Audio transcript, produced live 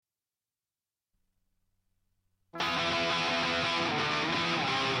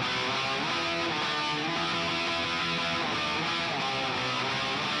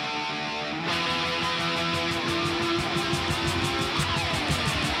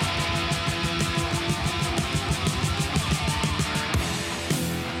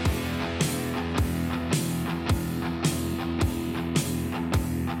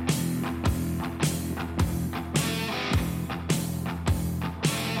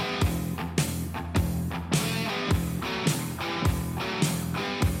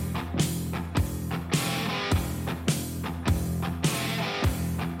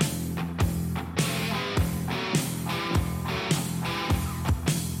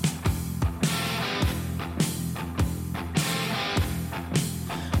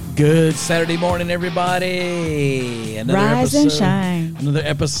Good Saturday morning, everybody. Rise and shine. Another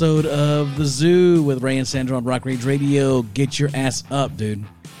episode of The Zoo with Ray and Sandra on Rock Rage Radio. Get your ass up, dude.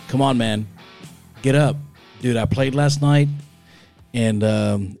 Come on, man. Get up. Dude, I played last night, and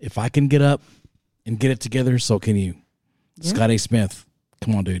if I can get up and get it together, so can you. Yeah. Scott A. Smith.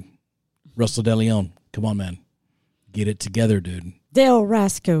 Come on, dude. Russell DeLeon. Come on, man. Get it together, dude. Del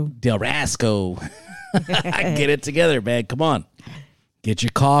Rasco. Get it together, man. Come on. Get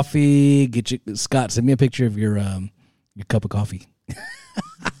your coffee. Scott, send me a picture of your cup of coffee.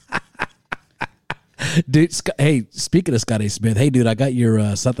 Dude, hey, speaking of Scott A. Smith, hey, dude, I got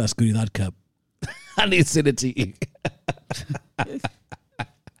your South Oscuridad cup. I need to send it to you.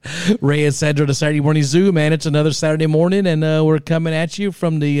 Ray and Sandra, the Saturday Morning Zoo, man. It's another Saturday morning, and we're coming at you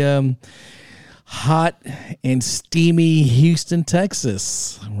from the hot and steamy Houston,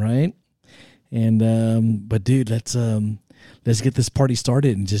 Texas, right? And but dude, let's get this party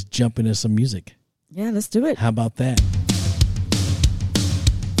started and just jump into some music. Yeah, let's do it. How about that?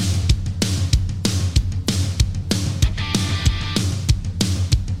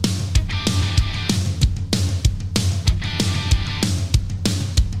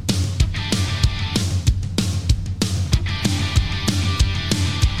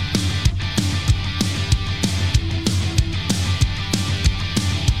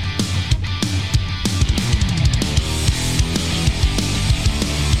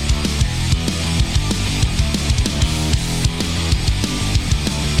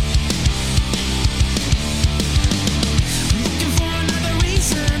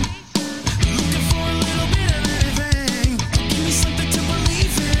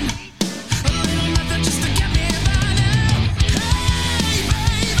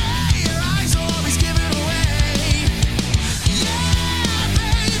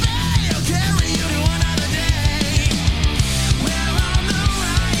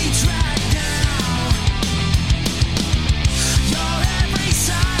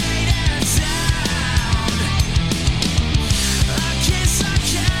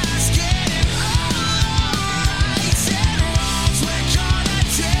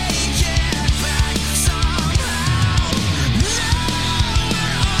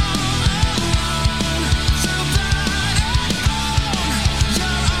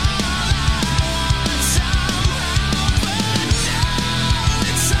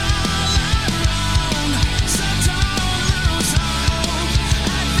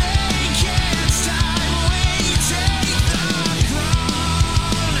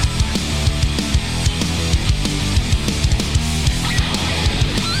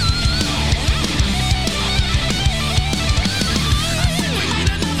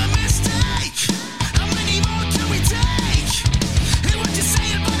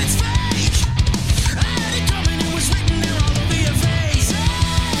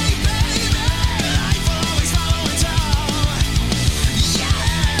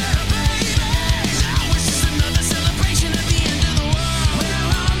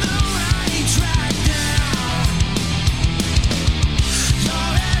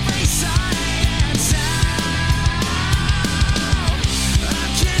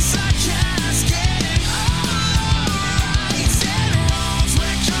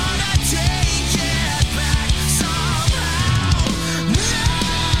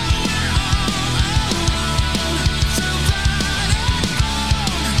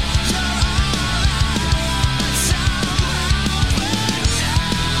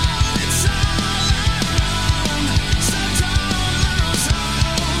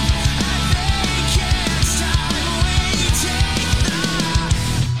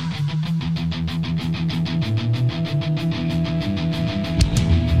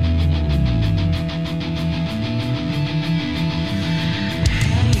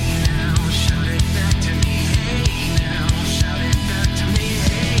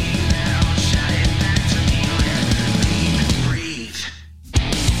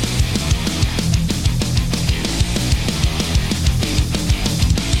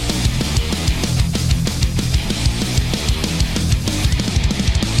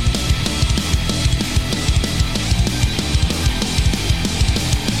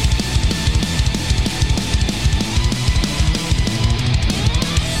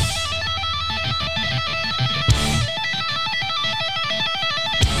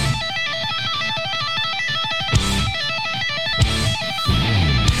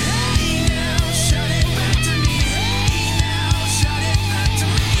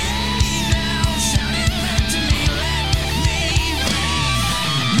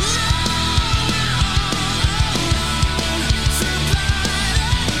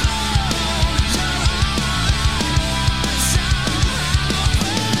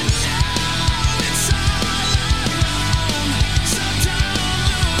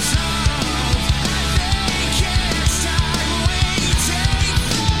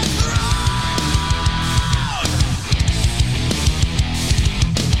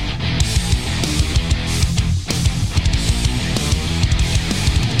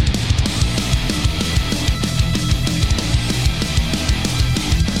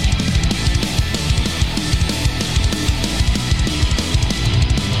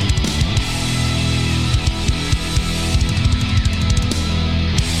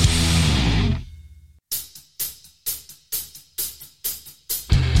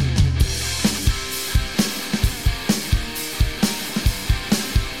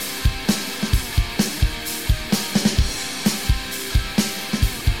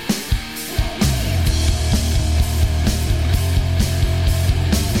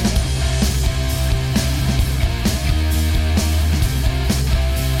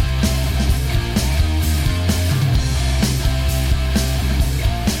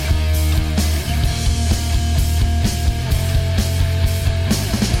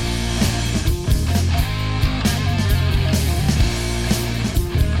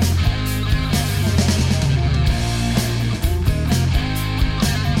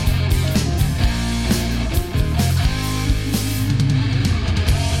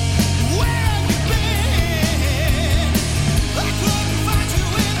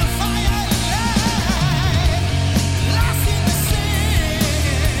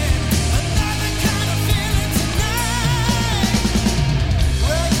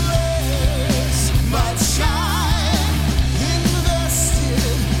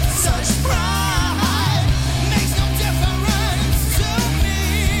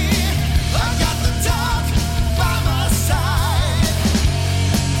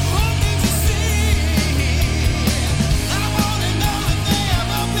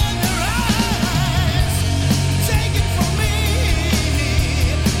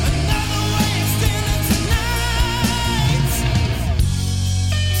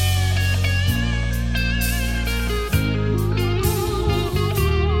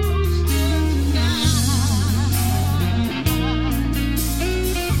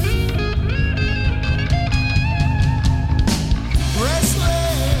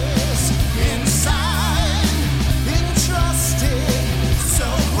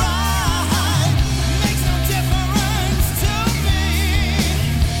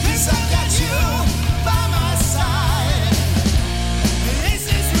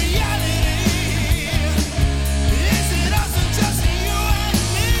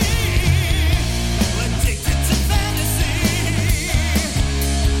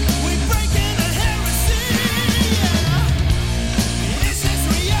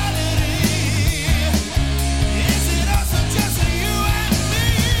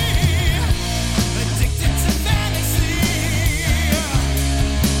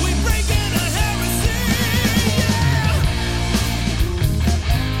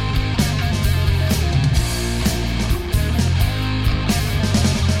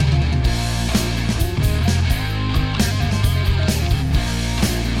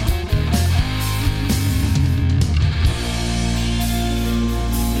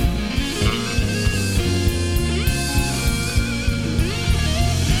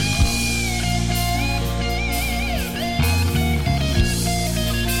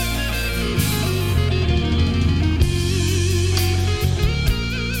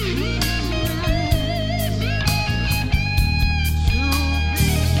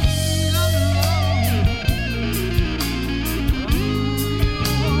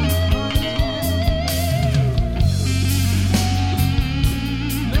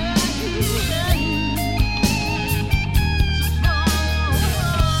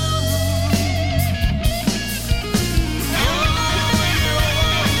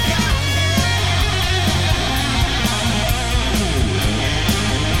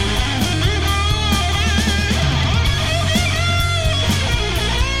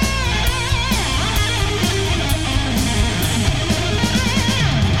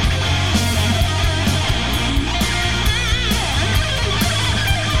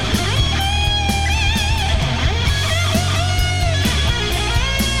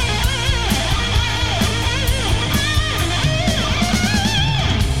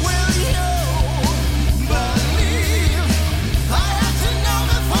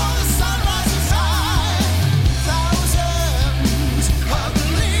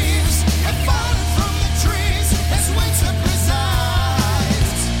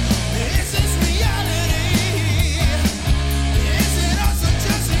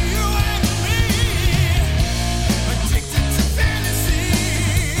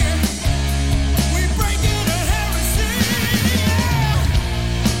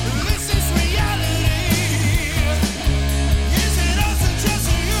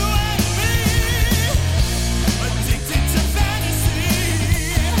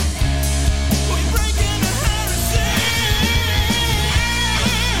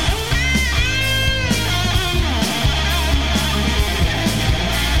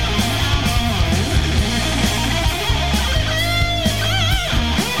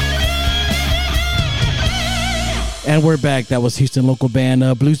 And we're back. That was Houston local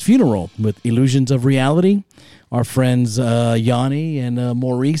band Blues Funeral with Illusions of Reality. Our friends Yanni and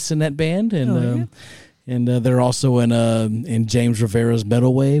Maurice in that band, and they're also in James Rivera's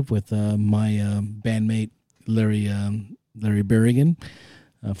Metal Wave with my bandmate Larry Berrigan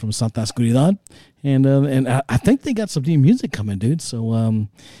from Santa Oscuridad, and I think they got some new music coming, dude. So I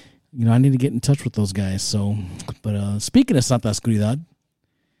need to get in touch with those guys. So, but speaking of Santa Oscuridad,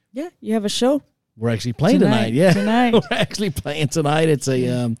 yeah, you have a show. We're actually playing tonight. Yeah, tonight. We're actually playing tonight. It's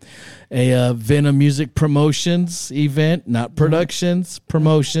a Venom Music Promotions event, not productions,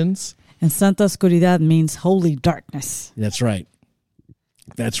 promotions. And Santa Oscuridad means holy darkness. That's right.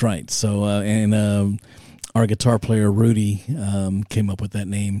 That's right. So, our guitar player Rudy came up with that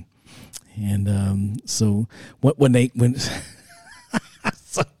name, and so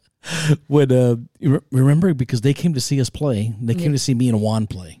remember, because they came to see us play. They came to see me and Juan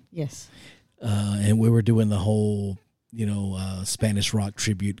play. Yes. And we were doing the whole, Spanish rock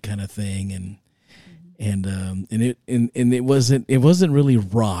tribute kind of thing, and it wasn't really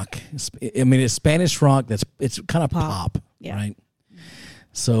rock. I mean, it's Spanish rock. It's kind of pop, yeah. Right?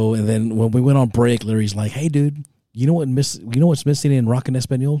 So, and then when we went on break, Larry's like, "Hey, dude, you know what's missing in rock and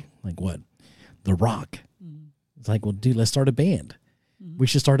Espanol? Like what? The rock." Mm-hmm. It's like, well, dude, let's start a band. Mm-hmm. We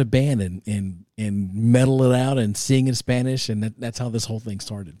should start a band and metal it out and sing in Spanish, and that's how this whole thing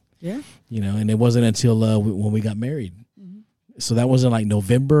started. Yeah. And it wasn't until when we got married. Mm-hmm. So that wasn't like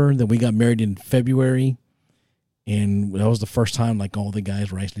November. Then we got married in February. And that was the first time like all the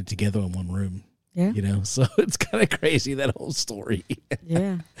guys were actually together in one room. Yeah. So it's kind of crazy, that whole story.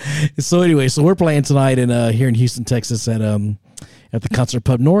 Yeah. So anyway, we're playing tonight here in Houston, Texas at the Concert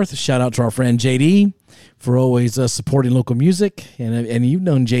Pub North. Shout out to our friend JD for always supporting local music. And you've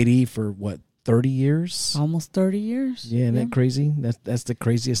known JD for what? 30 years? Almost 30 years. Yeah, isn't that crazy? That's the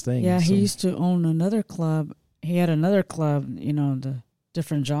craziest thing. Yeah, he used to own another club. He had another club, the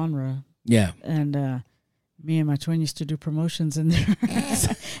different genre. Yeah. And me and my twin used to do promotions in there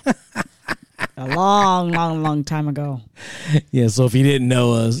a long, long, long time ago. Yeah, so if you didn't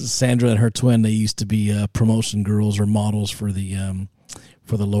know, Sandra and her twin, they used to be promotion girls or models for the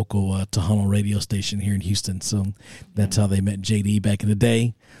local Tejano radio station here in Houston. So that's how they met JD back in the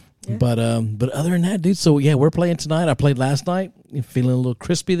day. Yeah. But other than that, dude, so yeah, we're playing tonight. I played last night. Feeling a little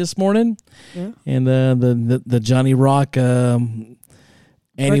crispy this morning. Yeah. And the Johnny Rock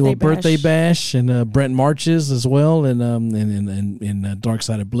annual birthday bash and Brent Marches as well, and Dark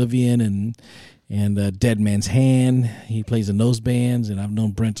Side Oblivion and Dead Man's Hand. He plays in those bands, and I've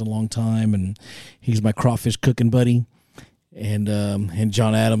known Brent a long time, and he's my crawfish cooking buddy. And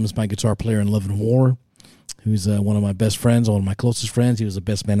John Adams, my guitar player in Love and War, who's one of my best friends, one of my closest friends. He was the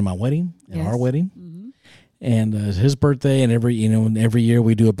best man at my wedding, our wedding. Mm-hmm. And his birthday, and every year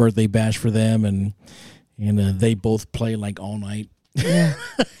we do a birthday bash for them, and they both play like all night. Yeah.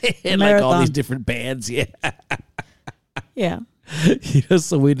 And like all these different bands, yeah. Yeah.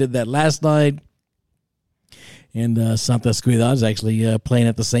 So we did that last night. And Santa Oscuridad is actually playing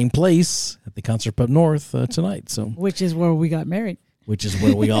at the same place at the Concert Pub North tonight. So, which is where we got married. Which is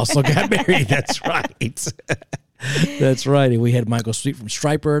where we also got married. That's right. That's right. And we had Michael Sweet from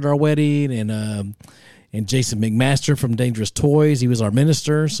Striper at our wedding, and Jason McMaster from Dangerous Toys. He was our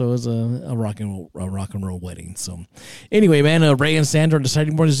minister, so it was a rock and roll wedding. So, anyway, man, Ray and Sandra on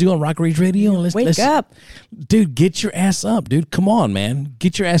Saturday Morning Zoo on Rock Rage Radio. Let's up, dude. Get your ass up, dude. Come on, man.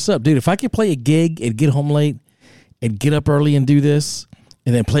 Get your ass up, dude. If I could play a gig and get home late and get up early and do this,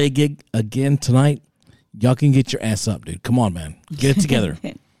 and then play a gig again tonight, y'all can get your ass up, dude. Come on, man. Get it together.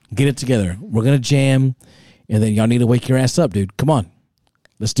 Get it together. We're gonna jam, and then y'all need to wake your ass up, dude. Come on.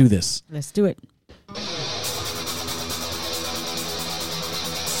 Let's do this. Let's do it.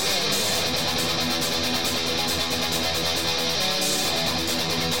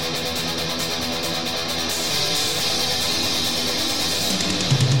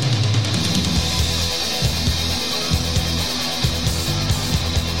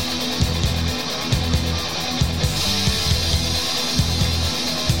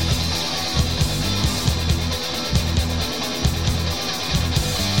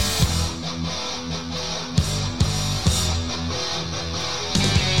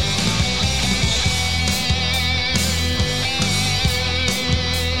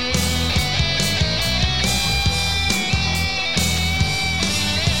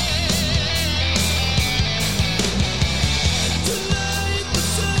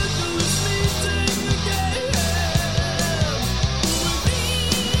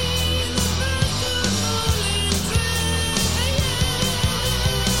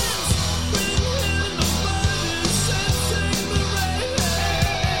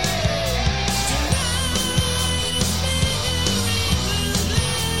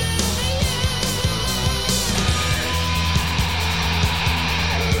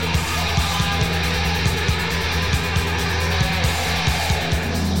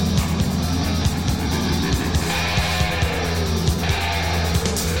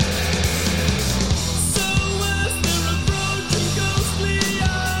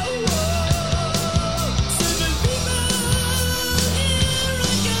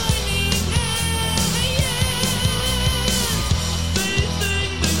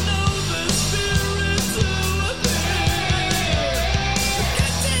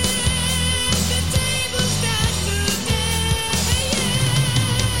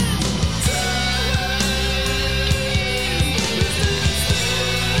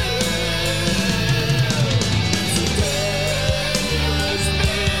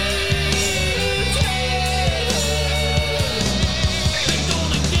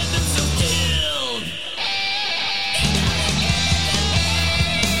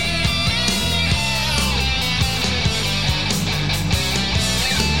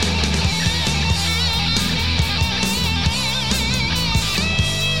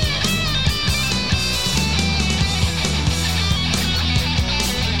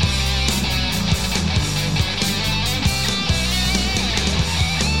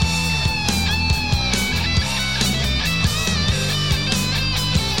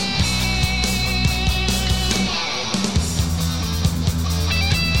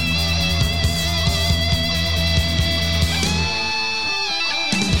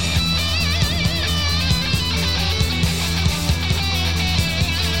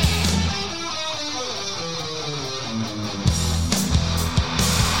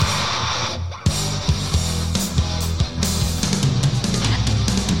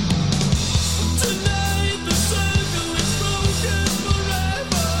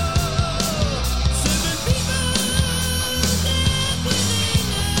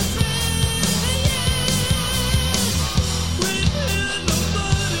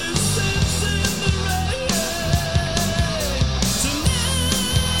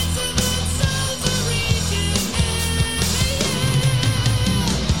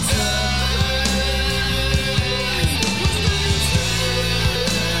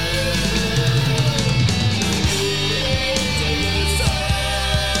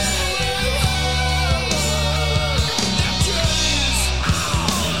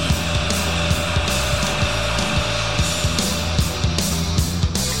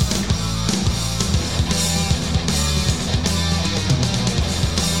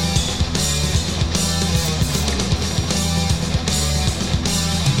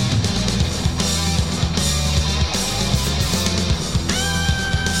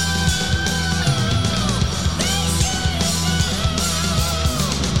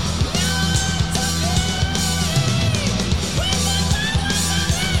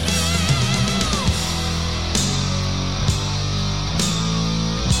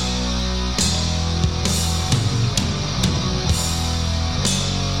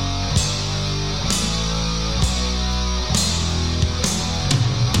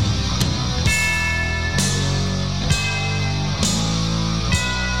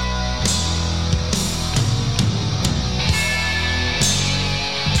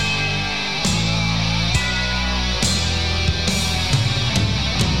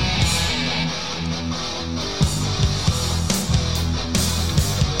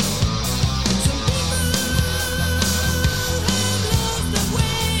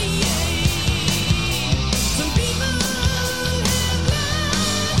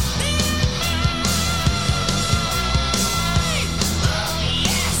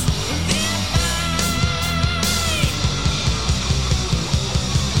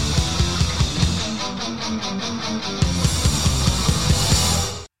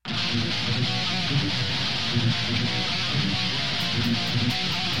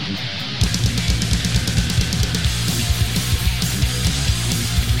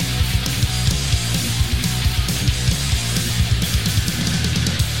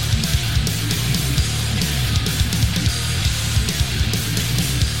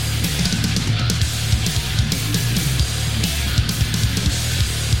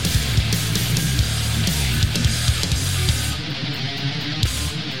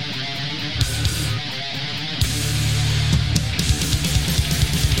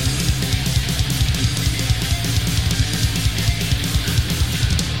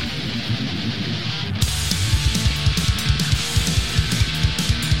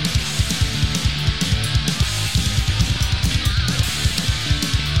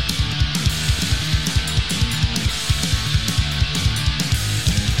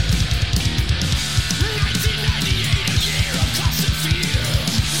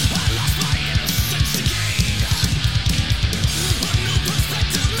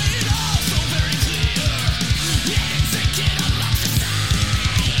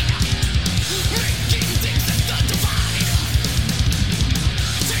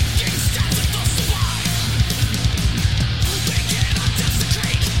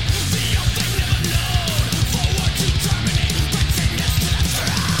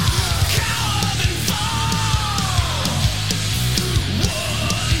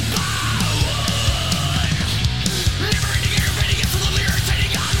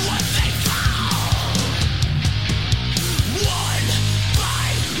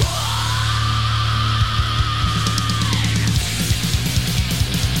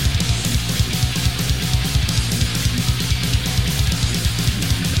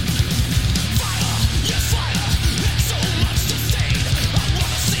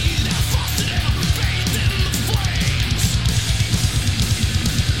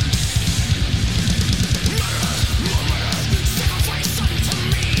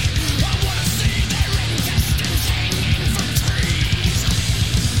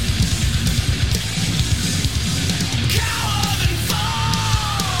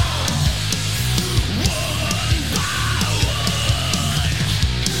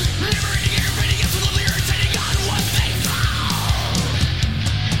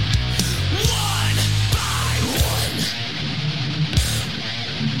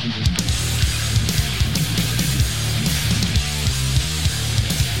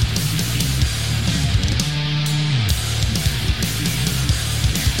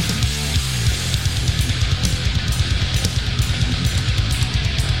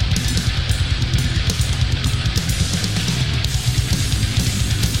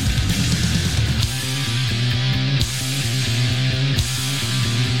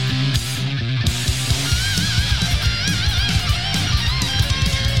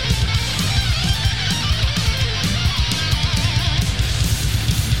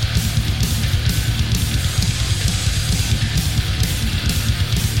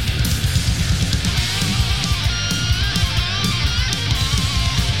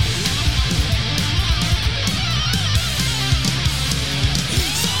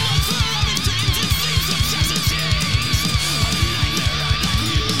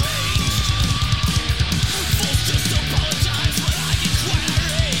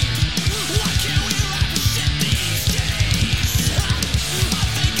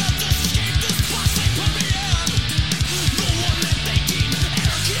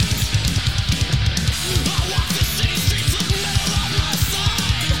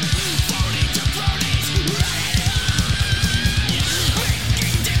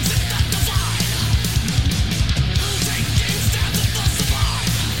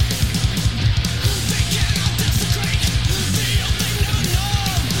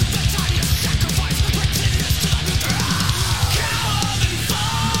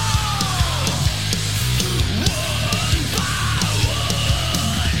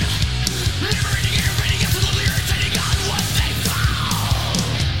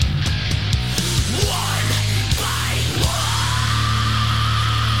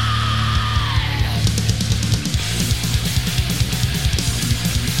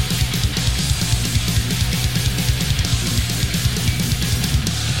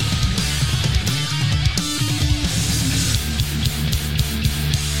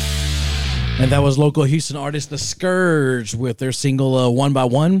 And that was local Houston artist The Scourge with their single One by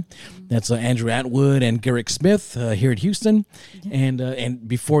One. That's Andrew Atwood and Garrick Smith here at Houston. Yeah. And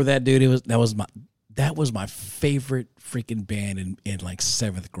before that, dude, that was my favorite freaking band in like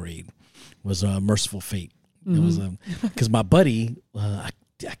 7th grade. Was Merciful Fate. Mm-hmm. It was because my buddy, I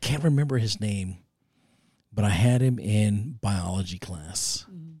can't remember his name, but I had him in biology class.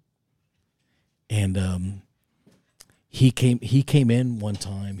 Mm-hmm. And he came in one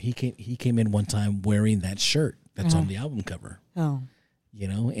time. He came in one time wearing that shirt that's on the album cover. Oh. You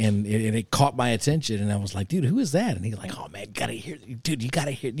know, and it caught my attention, and I was like, dude, who is that? And he's like, oh man, you gotta hear, dude, you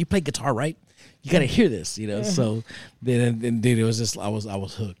gotta hear. You play guitar, right? You gotta hear this, you know. So then, dude, it was just I was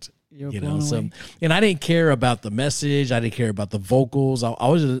hooked. You know, so and I didn't care about the message. I didn't care about the vocals. I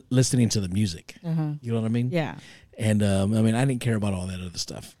was just listening to the music. You know what I mean? Yeah. And I mean, I didn't care about all that other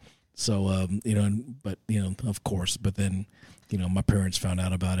stuff. So you know, but you know, of course, but then you know, my parents found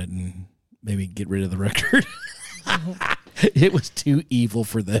out about it and maybe get rid of the record. It was too evil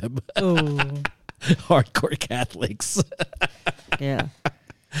for them. Oh. Hardcore Catholics. Yeah.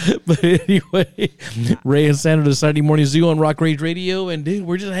 But anyway, Ray and Sandra, the Saturday Morning Zoo on Rock Rage Radio, and dude,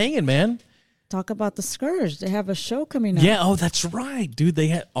 we're just hanging, man. Talk about the Scourge. They have a show coming up. Yeah, oh, that's right, dude. They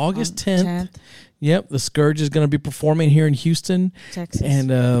had August 10th. Yep, the Scourge is going to be performing here in Houston, Texas.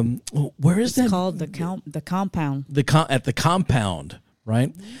 And where is that? It's called the Compound. At the Compound,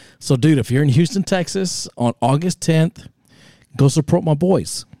 right? So, dude, if you're in Houston, Texas, on August 10th, go support my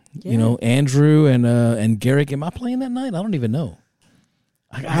boys. Yeah. You know, Andrew and Garrick. Am I playing that night? I don't even know.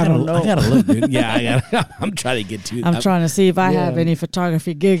 I don't know. I gotta look, dude. Yeah, I'm trying to get to. I'm trying to see if I have any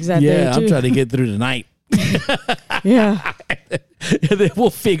photography gigs that day too. I'm trying to get through tonight. Yeah. And then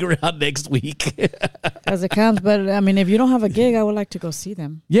we'll figure out next week as it comes. But I mean, if you don't have a gig, I would like to go see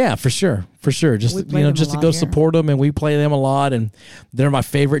them. Yeah, for sure. Just just to go support them, and we play them a lot, and they're my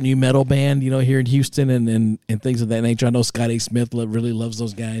favorite new metal band, you know, here in Houston, and things of that nature. I know Scott A. Smith really loves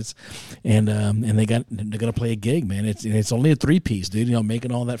those guys, and they're gonna play a gig, man. It's only a 3-piece, dude. You know,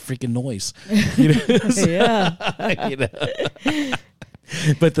 making all that freaking noise. You know? Yeah. You know.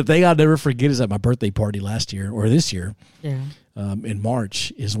 But the thing I'll never forget is at my birthday party last year or this year, in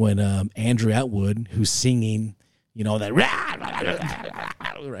March, is when Andrew Atwood, who's singing, you know, that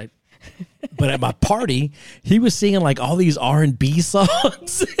right. But at my party, he was singing like all these R&B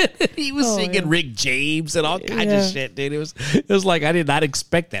songs. He was singing Rick James and all kinds of shit, dude. It was like I did not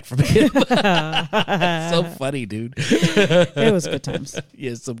expect that from him. So funny, dude. It was good times.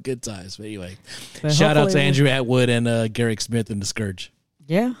 Yeah, some good times. But anyway, shout out to Andrew Atwood and Garrick Smith and the Scourge.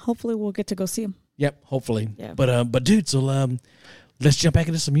 Yeah, hopefully we'll get to go see him. Yep, hopefully. Yeah. But dude, so let's jump back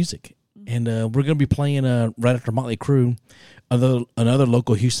into some music, and we're gonna be playing right after Motley Crue, another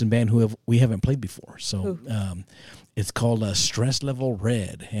local Houston band who we haven't played before. So it's called Stress Level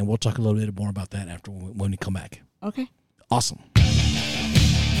Red, and we'll talk a little bit more about that after when we come back. Okay. Awesome.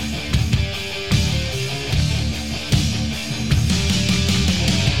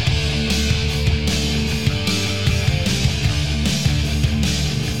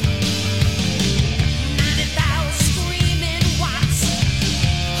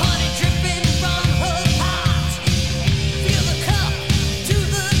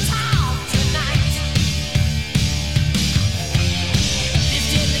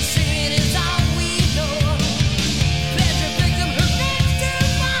 Pleasure victim, her next to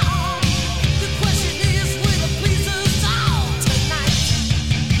fall.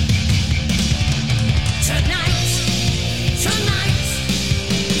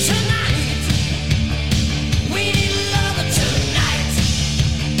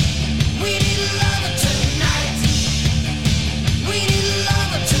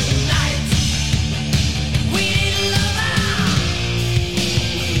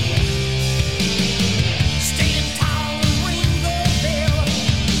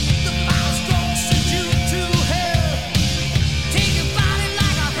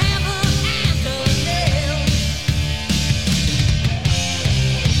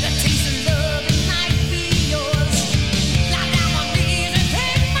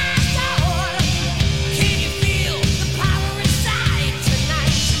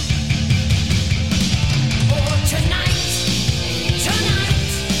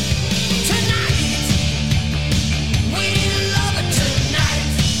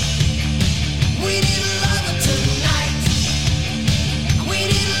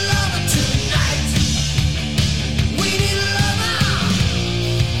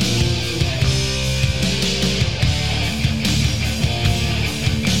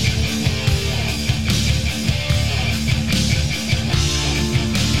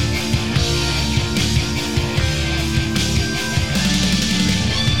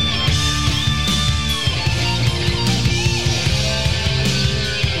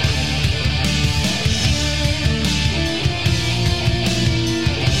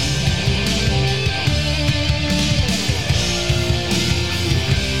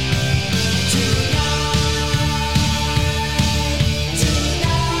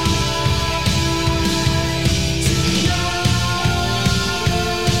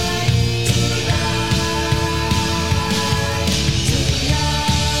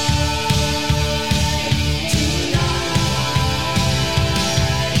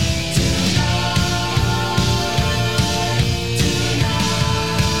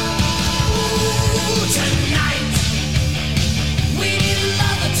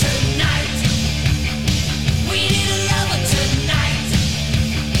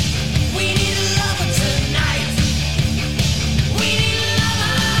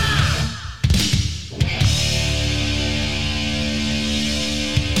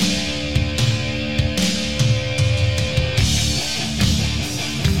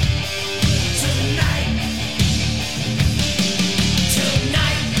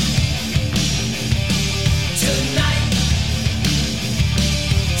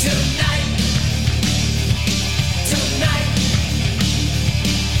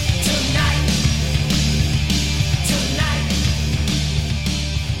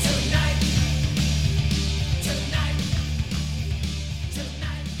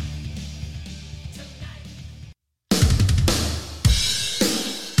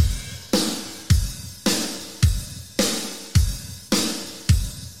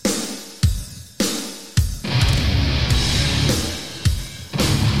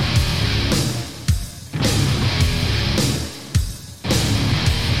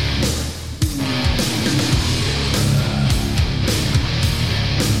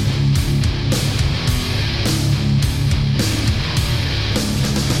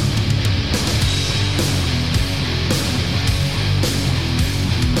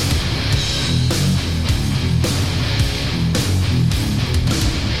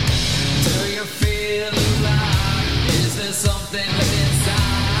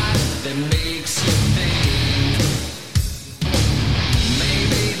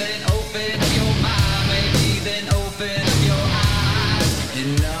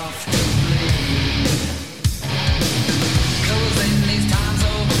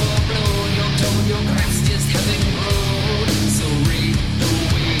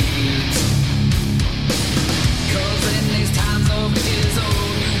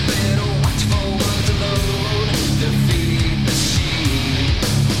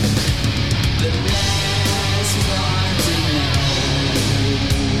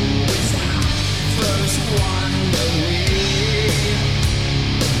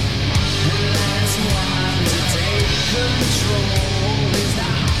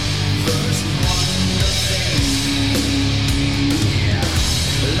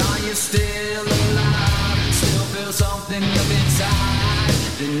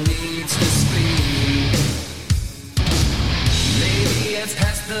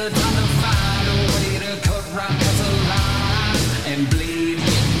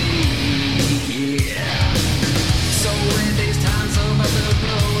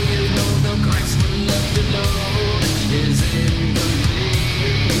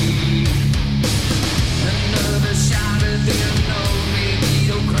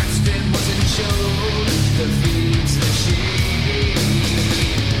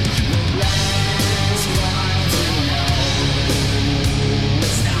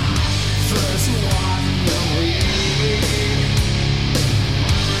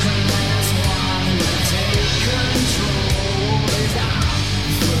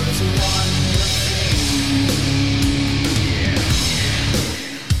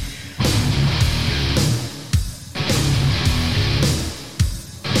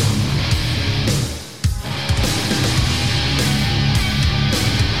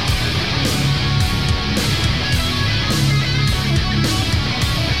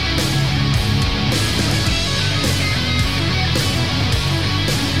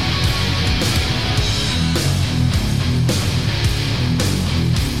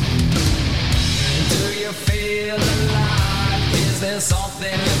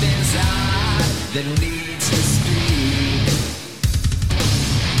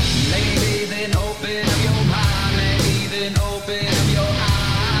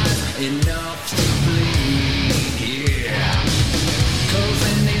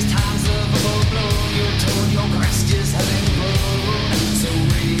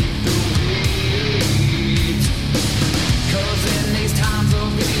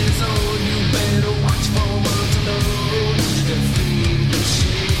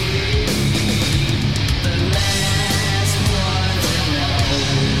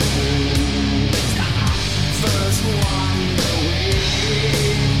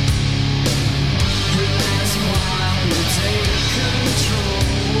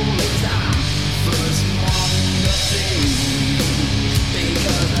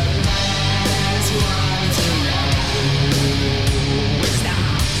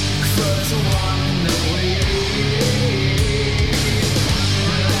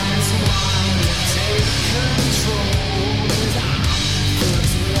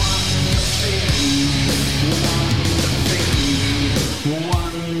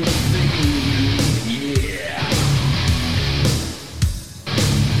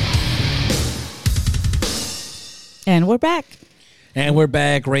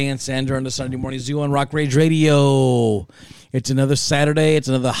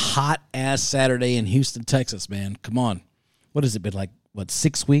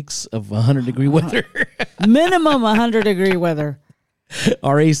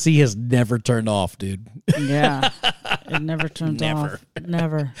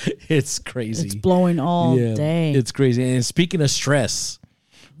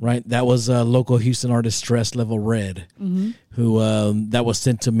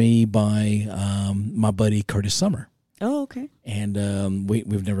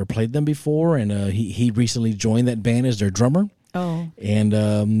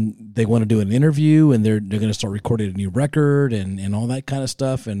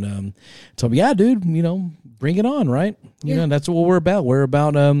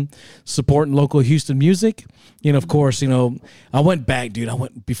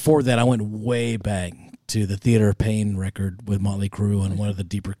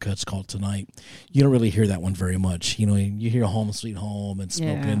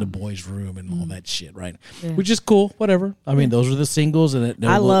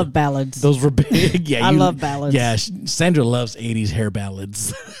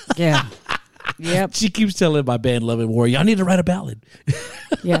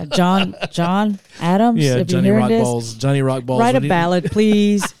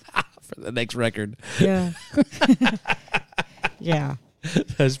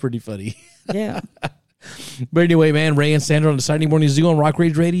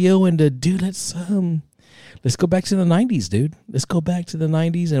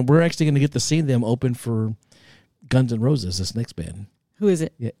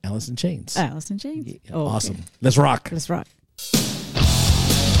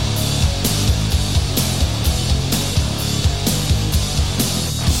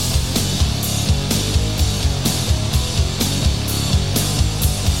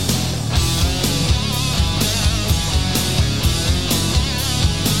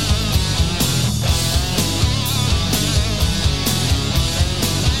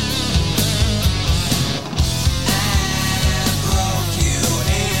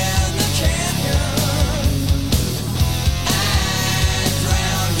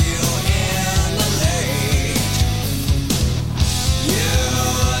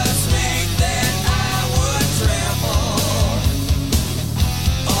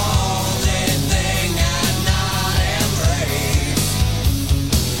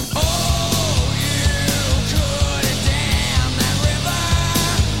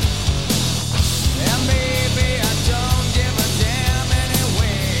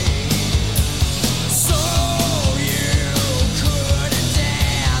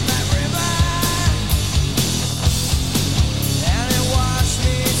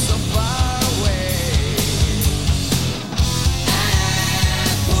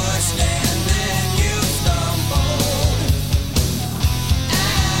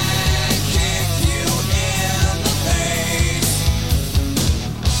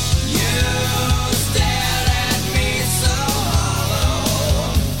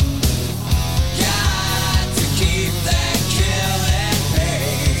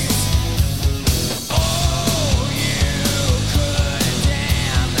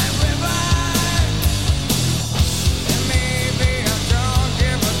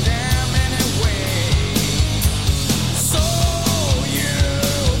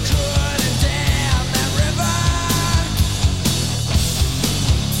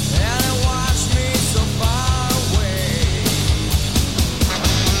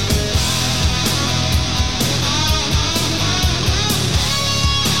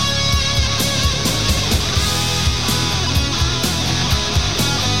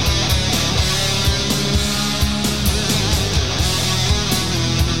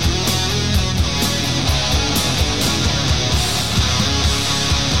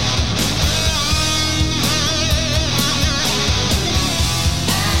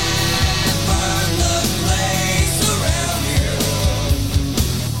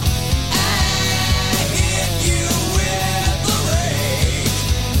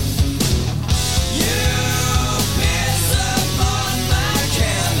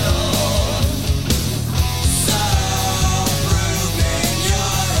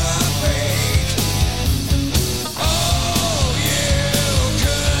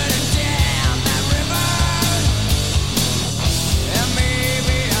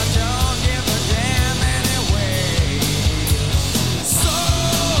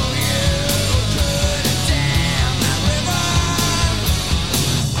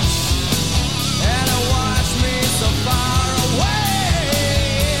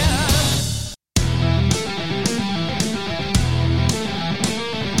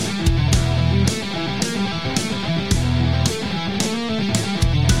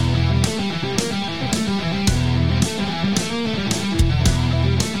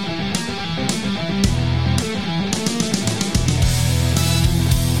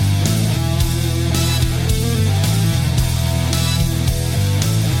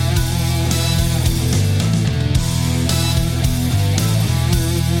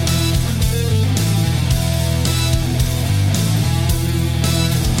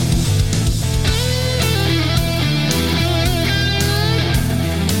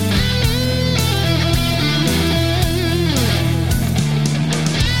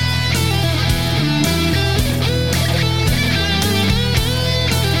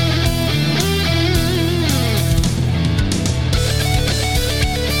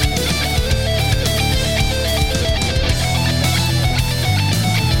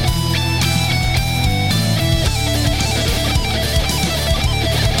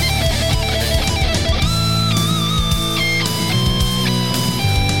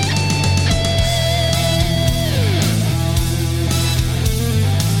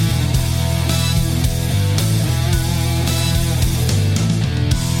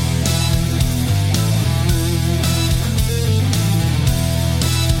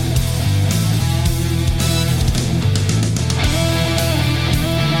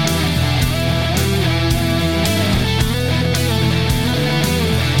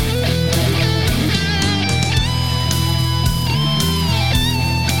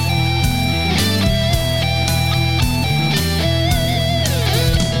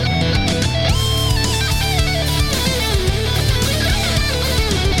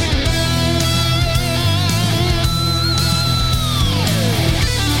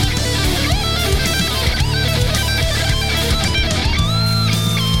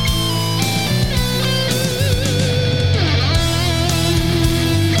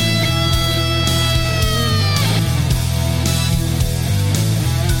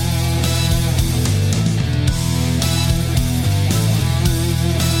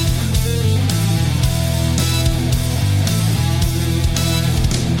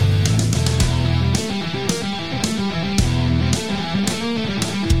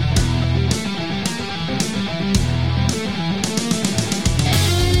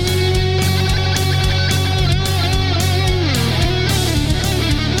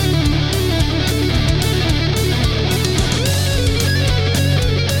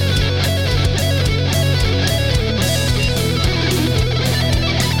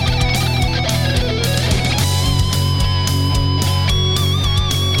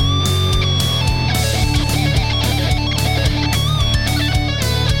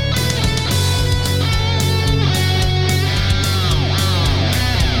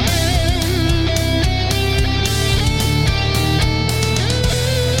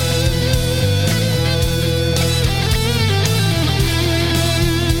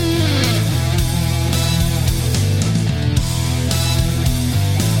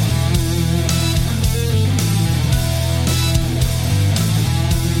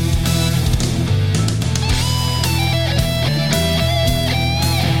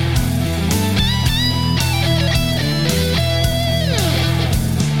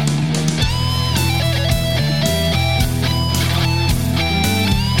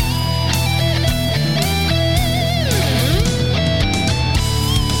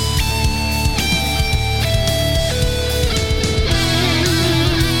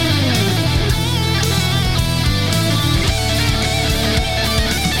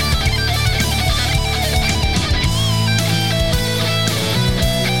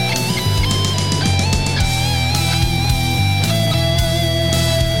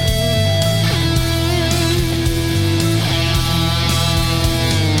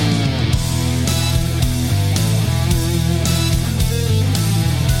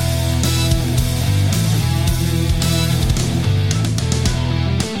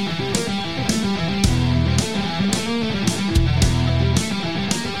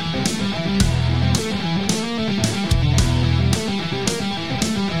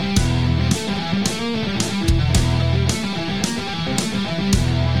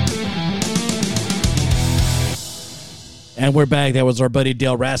 And we're back. That was our buddy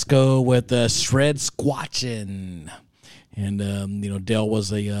Dale Rasco with Shred Squatchin'. And, Dale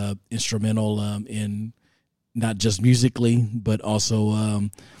was a instrumental in not just musically, but also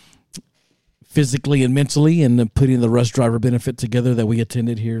physically and mentally, and putting the Rush Driver benefit together that we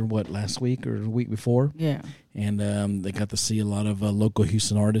attended here, last week or the week before? Yeah. And they got to see a lot of local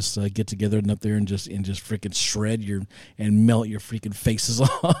Houston artists get together and up there and just freaking shred and melt your freaking faces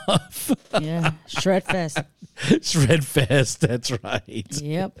off. Yeah, Shred Fest. Shred Fest, that's right.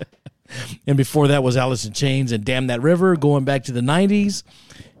 Yep. And before that was Alice in Chains and Damn That River, going back to the 90s.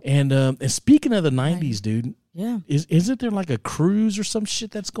 And speaking of the 90s, dude, yeah, isn't there like a cruise or some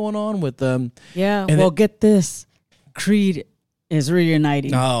shit that's going on with Yeah, well, get this. Creed is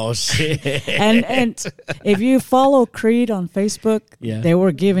reuniting. Oh shit! And if you follow Creed on Facebook, they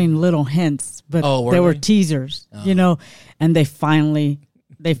were giving little hints, but they were teasers, and they finally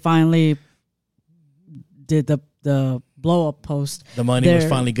did the blow up post. The money was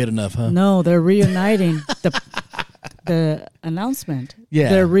finally good enough, huh? No, they're reuniting the announcement. Yeah,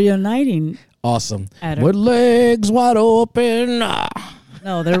 they're reuniting. Awesome. With legs wide open.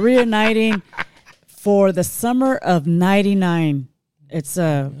 No, they're reuniting for the summer of '99. It's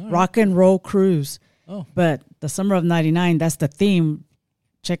a rock and roll cruise. Oh. But the summer of '99, that's the theme.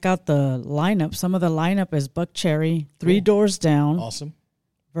 Check out the lineup. Some of the lineup is Buck Cherry, Three Doors Down. Awesome.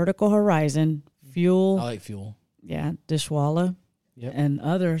 Vertical Horizon, Fuel. I like Fuel. Yeah, Dishwalla. Yep. And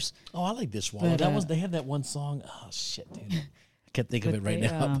others. Oh, I like Dishwalla. That they had that one song. Oh shit, dude. I can't think of it right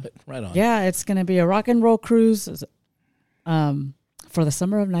now, but right on. Yeah, it's gonna be a rock and roll cruise for the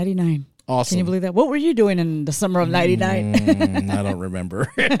summer of '99. Awesome. Can you believe that? What were you doing in the summer of '99? I don't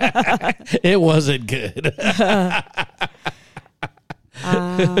remember. It wasn't good.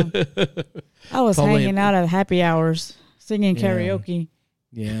 I was hanging out at happy hours, singing karaoke.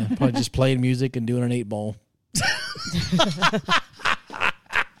 Yeah, probably just playing music and doing an 8-ball.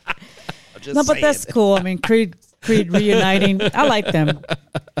 No, but that's cool. I mean, Creed reuniting. I like them.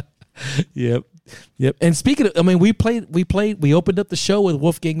 Yep. And speaking of, I mean, we opened up the show with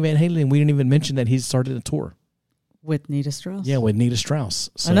Wolfgang Van Halen, and we didn't even mention that he started a tour with Nita Strauss. Yeah, with Nita Strauss.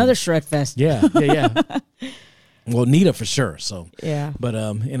 So, another Shred Fest. Yeah. Well, Nita for sure. So yeah, but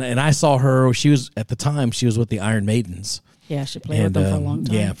and I saw her. She was at the time. She was with the Iron Maidens. Yeah, she played with them for a long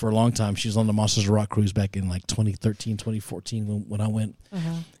time. Yeah, for a long time. She was on the Monsters of Rock cruise back in like 2013, 2014 when I went.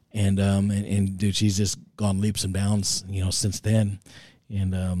 Uh-huh. And dude, she's just gone leaps and bounds, since then.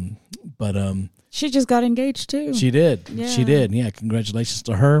 And but she just got engaged too. She did. Yeah. She did. Yeah, congratulations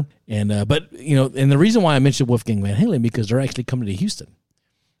to her. And but and the reason why I mentioned Wolfgang Van Halen because they're actually coming to Houston.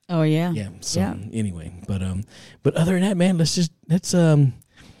 Oh yeah. Yeah. So anyway, but other than that, man, let's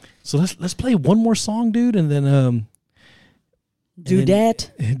play one more song, dude, and then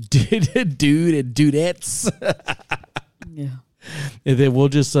Dudette. Dude and dudettes. Yeah. And then we'll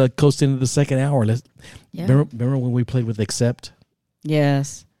just coast into the second hour. Remember when we played with Accept?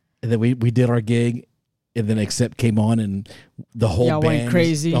 Yes. And then we did our gig, and then Accept came on, and the whole band went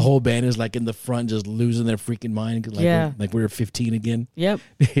crazy. The whole band is like in the front, just losing their freaking mind. Like we were 15 again. Yep.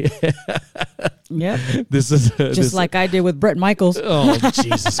 Yep. This is just like I did with Bret Michaels. Oh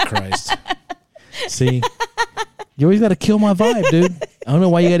Jesus Christ! See, you always got to kill my vibe, dude. I don't know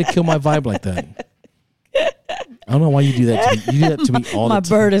why you got to kill my vibe like that. I don't know why you do that to me. You do that to me all the time. My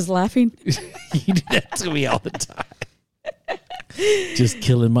bird is laughing. You do that to me all the time. Just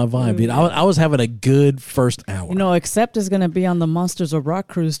killing my vibe, dude. I was having a good first hour. Accept is going to be on the Monsters of Rock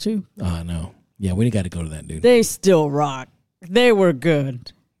cruise too. Oh, I know. Yeah, we got to go to that, dude. They still rock. They were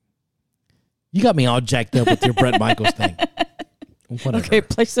good. You got me all jacked up with your Bret Michaels thing. Whatever. Okay,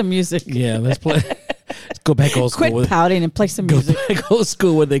 play some music. Yeah, let's play. Let's go back old school. Quit pouting and play some music. Go back old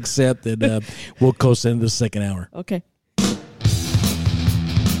school with Accept, and we'll coast into the second hour. Okay.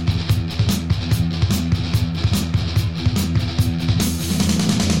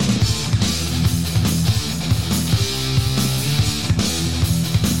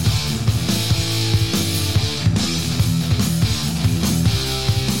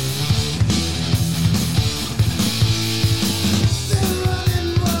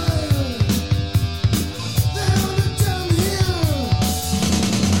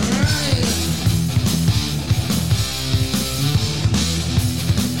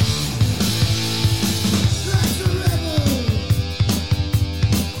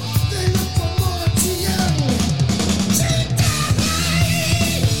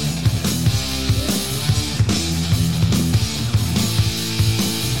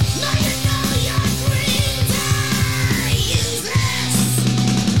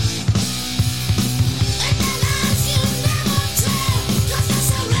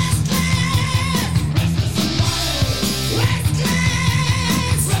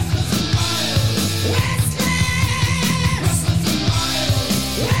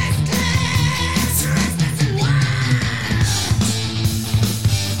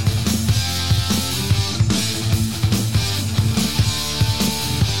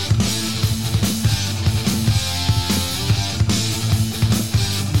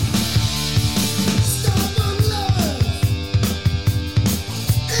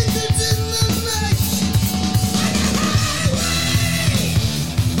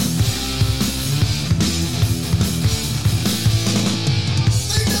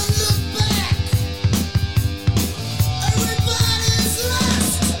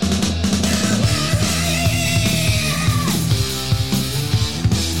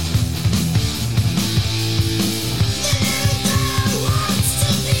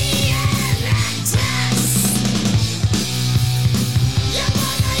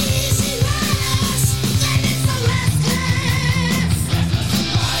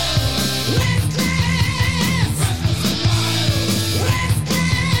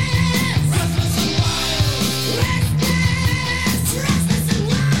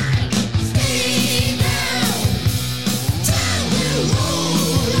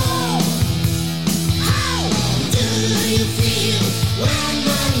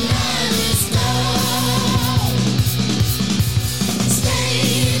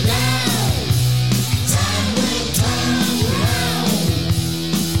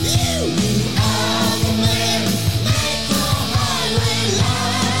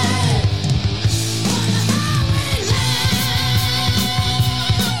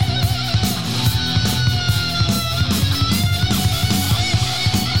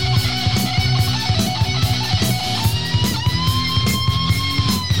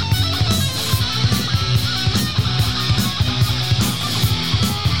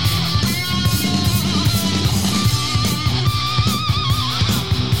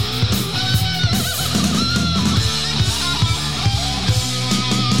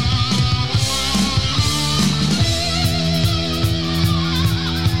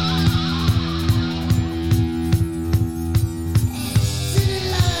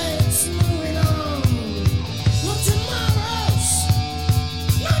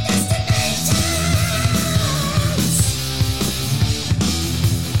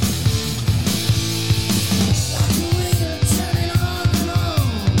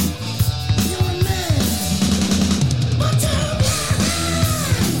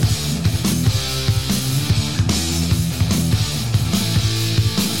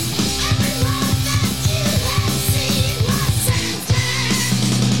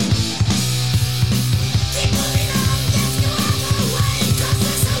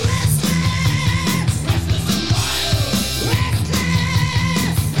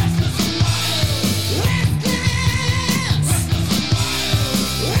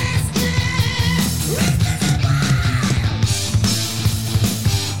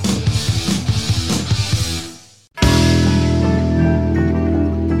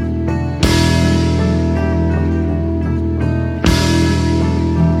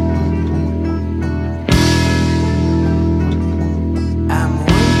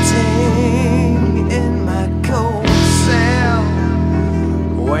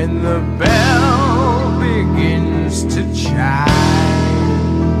 when the bell begins to chime,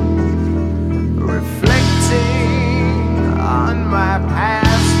 reflecting on my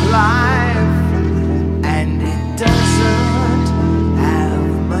past life.